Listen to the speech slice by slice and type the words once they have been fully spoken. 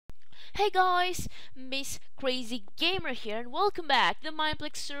Hey guys, Miss Crazy Gamer here and welcome back to the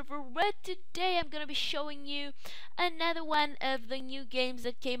Mineplex server where today I'm gonna be showing you another one of the new games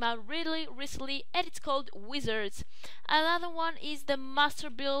that came out really recently and it's called Wizards. Another one is the Master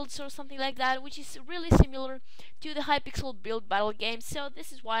Builds or something like that, which is really similar to the Hypixel build battle game, so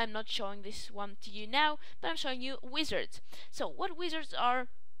this is why I'm not showing this one to you now, but I'm showing you Wizards. So what Wizards are,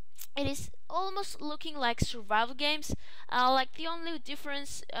 it is almost looking like survival games. Like the only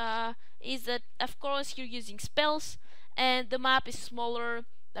difference is that of course you're using spells and the map is smaller,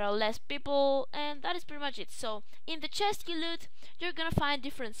 there are less people, and that is pretty much it. So in the chest you loot, you're gonna find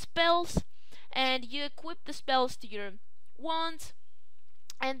different spells and you equip the spells to your wands,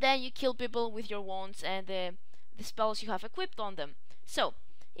 and then you kill people with your wands and the spells you have equipped on them. So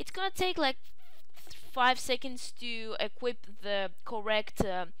it's gonna take like 5 seconds to equip the correct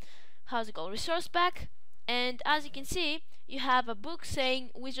how's it called, resource pack. And as you can see, you have a book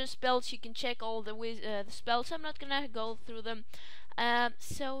saying wizard spells. You can check all the spells. I'm not gonna go through them.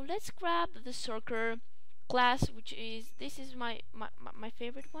 So let's grab the Sorcerer class, which is this is my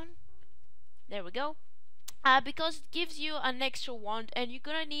favorite one. There we go. Because it gives you an extra wand, and you're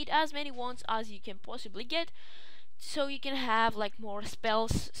gonna need as many wands as you can possibly get, so you can have like more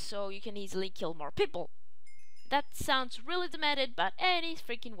spells, so you can easily kill more people. That sounds really demanded, but any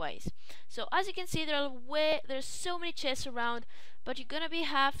freaking ways. So as you can see, there's so many chests around, but you're gonna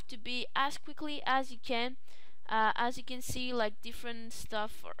have to be as quickly as you can. As you can see, like different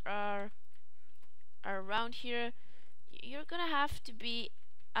stuff are around here. You're gonna have to be,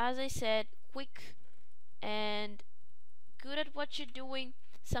 as I said, quick and good at what you're doing.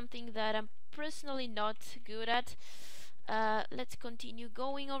 Something that I'm personally not good at. Let's continue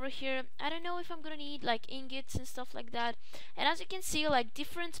going over here. I don't know if I'm gonna need like ingots and stuff like that. And as you can see, like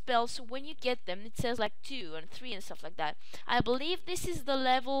different spells, when you get them, it says like 2 and 3 and stuff like that. I believe this is the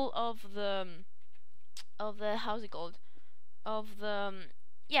level of the how's it called? Of the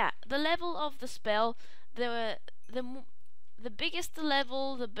yeah, the level of the spell. The biggest the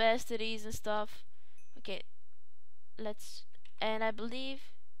level, the best it is and stuff. Okay, let's. And I believe.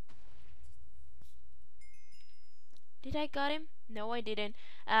 Did I got him? No, I didn't.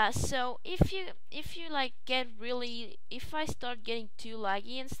 So if you like get really, if I start getting too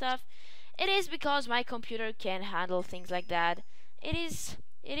laggy and stuff, it is because my computer can handle things like that. It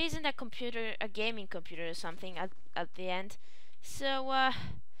isn't a computer, a gaming computer or something at the end. So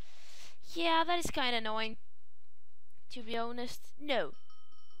yeah, that is kind of annoying, to be honest. No,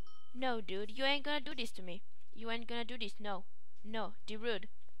 no, dude, you ain't gonna do this to me. You ain't gonna do this. No, no, Rude.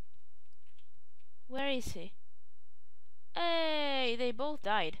 Where is he? Hey, they both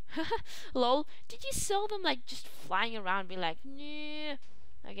died. Lol. Did you saw them like just flying around, be like, nah.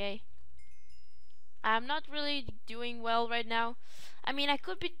 Okay. I'm not really doing well right now. I mean, I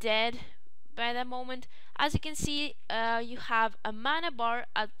could be dead by that moment. As you can see, you have a mana bar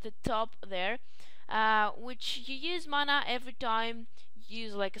at the top there, which you use mana every time you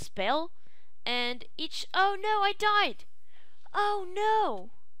use like a spell. And each. Oh no, I died! Oh no!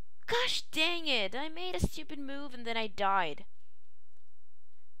 Gosh dang it! I made a stupid move and then I died.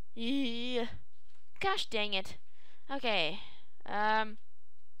 Yeah. Gosh dang it. Okay.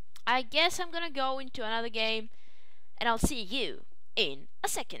 I guess I'm gonna go into another game and I'll see you in a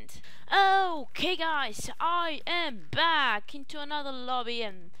second. Okay guys, I am back into another lobby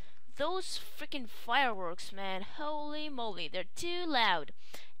and those freaking fireworks, man, holy moly, they're too loud.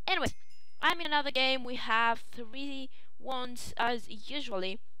 Anyways, I'm in another game. We have 3 ones as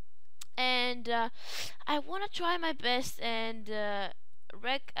usually. And I want to try my best and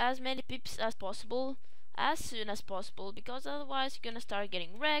wreck as many pips as possible as soon as possible, because otherwise you're gonna start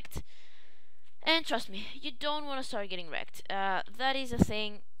getting wrecked, and trust me, you don't want to start getting wrecked. That is a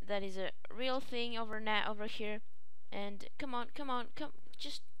thing, that is a real thing over here. And come on,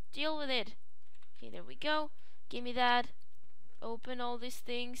 just deal with it. Okay, there we go. Give me that. Open all these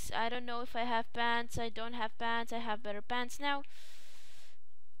things. I don't know if I have pants. I don't have pants. I have better pants now.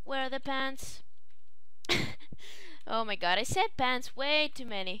 Where are the pants? Oh my god, I said pants way too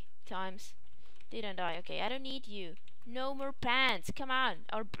many times. Didn't I? Okay, I don't need you. No more pants. Come on.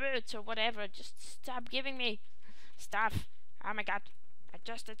 Or boots or whatever. Just stop giving me stuff. Oh my god. I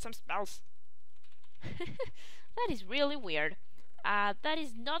just did some spells. That is really weird. That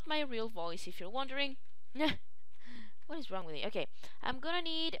is not my real voice, if you're wondering. What is wrong with me? Okay, I'm gonna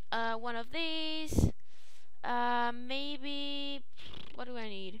need one of these. Maybe. What do I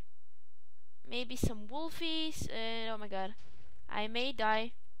need? Maybe some wolfies. Oh my god, I may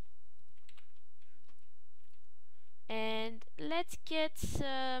die. And let's get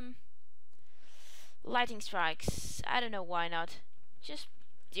some lightning strikes. I don't know why not. Just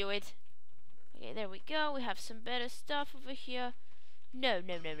do it. Okay, there we go. We have some better stuff over here. No,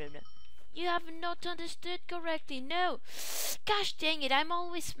 no, no, no, no. You have not understood correctly. No. Gosh dang it, I'm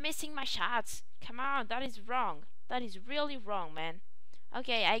always missing my shots. Come on, that is wrong. That is really wrong, man.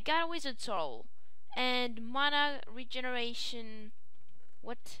 Okay, I got a wizard soul. And mana regeneration.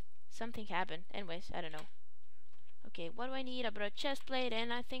 What? Something happened. Anyways, I don't know. Okay, what do I need? I brought a chest plate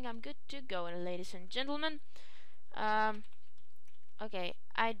and I think I'm good to go, ladies and gentlemen. Okay,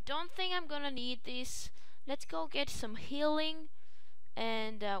 I don't think I'm gonna need this. Let's go get some healing.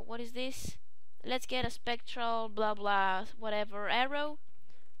 And what is this? Let's get a spectral blah blah whatever arrow.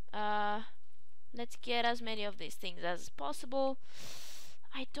 Let's get as many of these things as possible.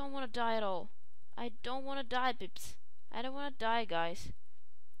 I don't want to die at all. I don't want to die, pips. I don't want to die, guys.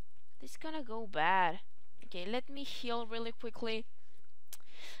 This is gonna go bad. Okay, let me heal really quickly.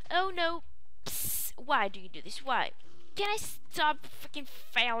 Oh no. Psst. Why do you do this? Why? Can I stop freaking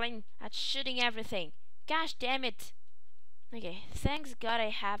failing at shooting everything? Gosh damn it. Okay, thanks God I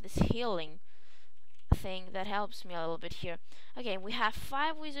have this healing thing that helps me a little bit here. Okay, we have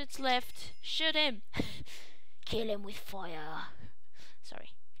 5 wizards left. Shoot him. Kill him with fire.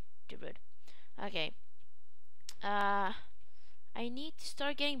 Sorry, too rude. Okay. I need to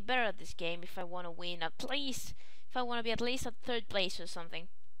start getting better at this game if I want to win at least. If I want to be at least at 3rd place or something.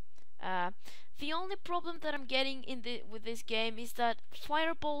 The only problem that I'm getting with this game is that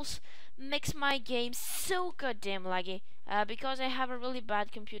fireballs makes my game so goddamn laggy. Because I have a really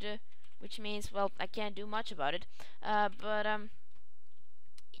bad computer, which means, well, I can't do much about it. But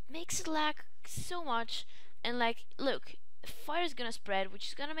it makes it lag so much. And like, look, fire is gonna spread, which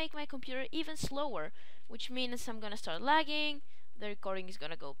is gonna make my computer even slower, which means I'm gonna start lagging. The recording is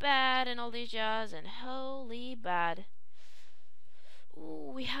gonna go bad and all this jazz, and holy bad.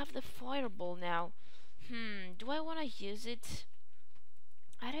 Ooh, we have the fireball now. Do I want to use it?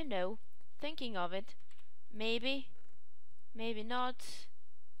 I don't know. Thinking of it. Maybe. Maybe not.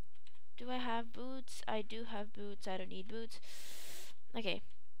 Do I have boots? I do have boots. I don't need boots. Okay.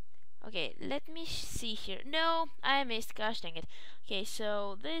 Okay, let me see here. No, I missed. Gosh dang it. Okay,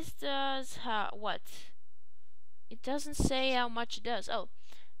 so this does what? It doesn't say how much it does. Oh,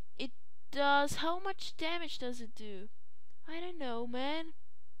 it does. How much damage does it do? I don't know, man.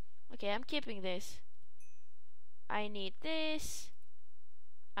 Okay, I'm keeping this. I need this.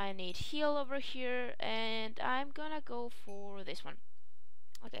 I need heal over here, and I'm gonna go for this one.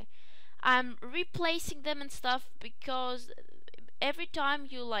 Okay, I'm replacing them and stuff because every time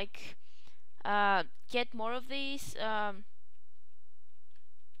you like get more of these, the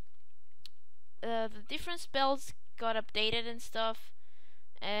different spells got updated and stuff,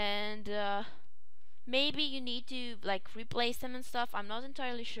 and maybe you need to like replace them and stuff. I'm not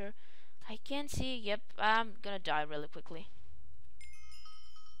entirely sure. I can't see. Yep, I'm gonna die really quickly.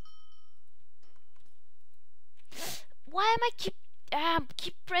 Why am I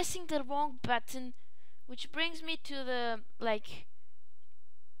keep pressing the wrong button, which brings me to the like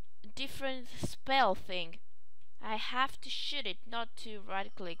different spell thing. I have to shoot it, not to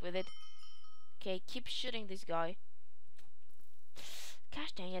right click with it. Okay, keep shooting this guy.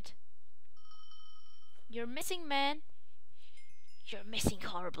 Gosh dang it. You're missing, man. You're missing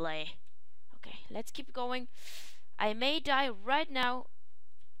horribly. Okay, let's keep going. I may die right now.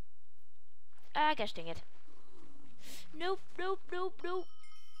 Ah, gosh dang it. Nope, nope, nope, nope.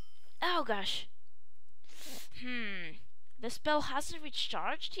 Oh gosh. The spell hasn't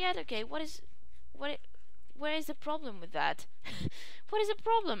recharged yet? Okay, where is the problem with that? What is the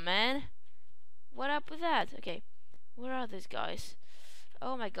problem, man? What up with that? Okay, where are these guys?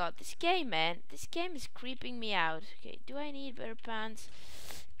 Oh my god, this game, man. This game is creeping me out. Okay, do I need better pants?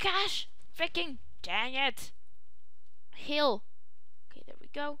 Gosh! Freaking dang it! Heal. Okay, there we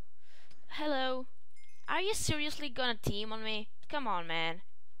go. Hello. Are you seriously gonna team on me? Come on, man.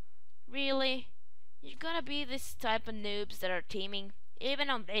 Really? You're gonna be this type of noobs that are teaming, even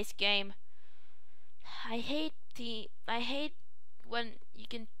on this game. I hate when you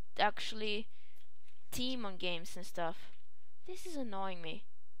can actually team on games and stuff. This is annoying me.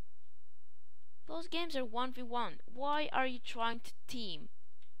 Those games are 1v1. Why are you trying to team?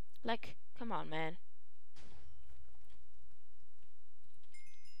 Like, come on, man.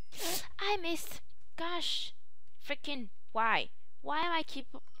 I missed. Gosh. Freaking why? Why am I keep...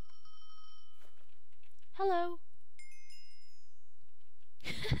 Hello.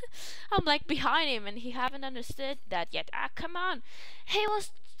 I'm like behind him and he haven't understood that yet. Ah, come on. He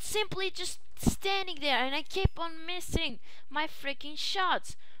was simply just standing there and I keep on missing my freaking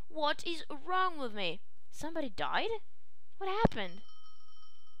shots. What is wrong with me? Somebody died? What happened?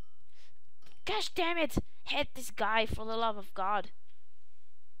 Gosh damn it! Hit this guy for the love of God.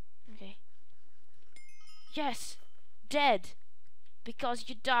 Okay. Yes, dead. Because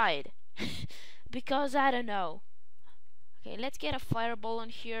you died. Because I don't know. Okay, let's get a fireball on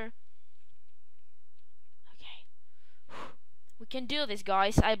here. Okay. We can do this,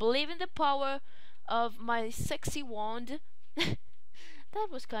 guys. I believe in the power of my sexy wand. That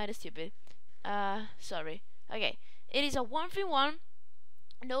was kind of stupid. Sorry. Okay, it is a 1v1.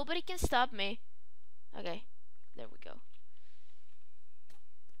 Nobody can stop me. Okay, there we go.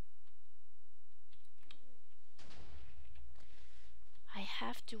 I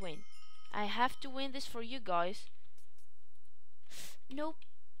have to win. I have to win this for you guys. Nope.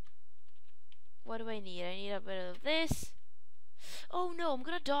 What do I need? I need a bit of this. Oh no, I'm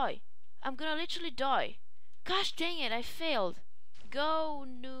gonna die. I'm gonna literally die. Gosh dang it, I failed. Go,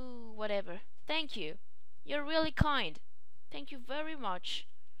 no, whatever. Thank you. You're really kind. Thank you very much.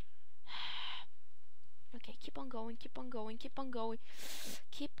 Okay, keep on going, keep on going, keep on going.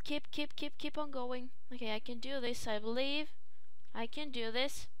 Keep on going. Okay, I can do this, I believe. I can do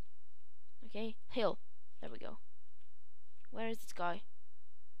this. Okay, hill. There we go. Where is this guy?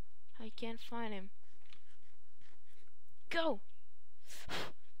 I can't find him. Go!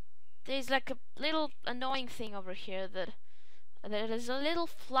 There's like a little annoying thing over here that there is a little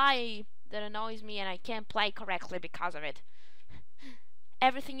fly that annoys me and I can't play correctly because of it.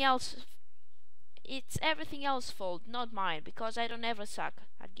 Everything else, it's everything else's fault, not mine, because I don't ever suck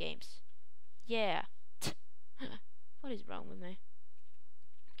at games. Yeah. What is wrong with me?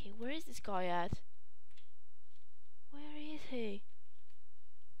 Okay, where is this guy at? Where is he?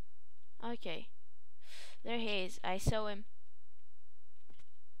 Okay. There he is. I saw him.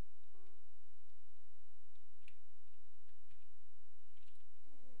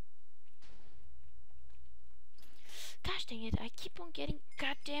 Gosh dang it, I keep on getting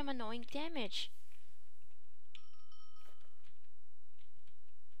goddamn annoying damage.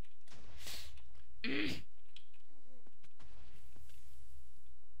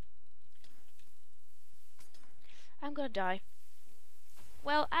 I'm gonna die.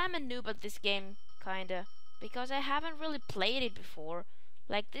 Well, I'm a noob at this game, kinda, because I haven't really played it before.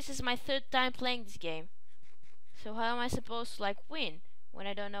 Like, this is my third time playing this game. So how am I supposed to, like, win when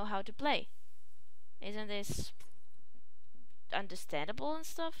I don't know how to play? Isn't this understandable and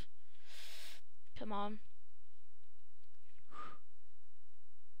stuff? Come on.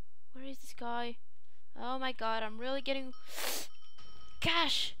 Where is this guy? Oh my god, I'm really getting...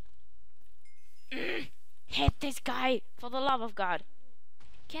 Gosh! Hit this guy, for the love of God.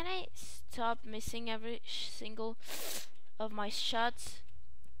 Can I stop missing every single of my shots?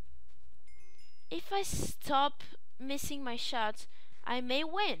 If I stop missing my shots, I may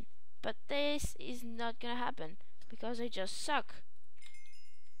win. But this is not gonna happen, because I just suck.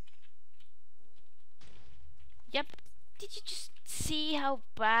 Yep. Did you just see how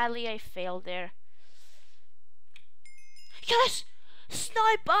badly I failed there? Yes!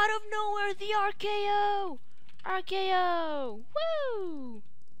 Snipe out of nowhere, the RKO! RKO! Woo!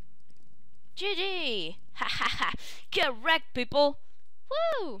 GG! Ha ha ha! Get wrecked, people!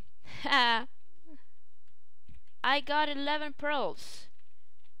 Woo! Ha! I got 11 pearls.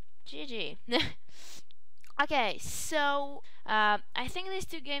 GG. Okay, so I think these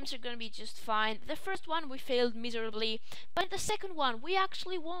two games are gonna be just fine. The first one we failed miserably, but the second one we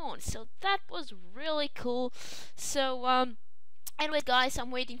actually won, so that was really cool. So anyways guys,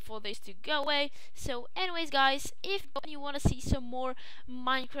 I'm waiting for this to go away. So anyways guys, if you want to see some more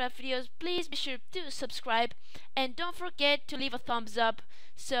Minecraft videos, please be sure to subscribe and don't forget to leave a thumbs up,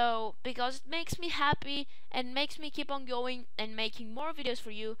 so because it makes me happy and makes me keep on going and making more videos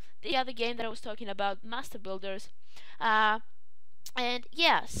for you. The other game that I was talking about, Master Builders. And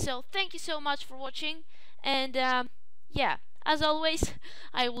yeah, so thank you so much for watching, and yeah, as always,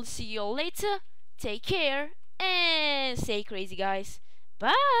 I will see you all later. Take care and stay crazy, guys.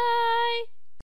 Bye.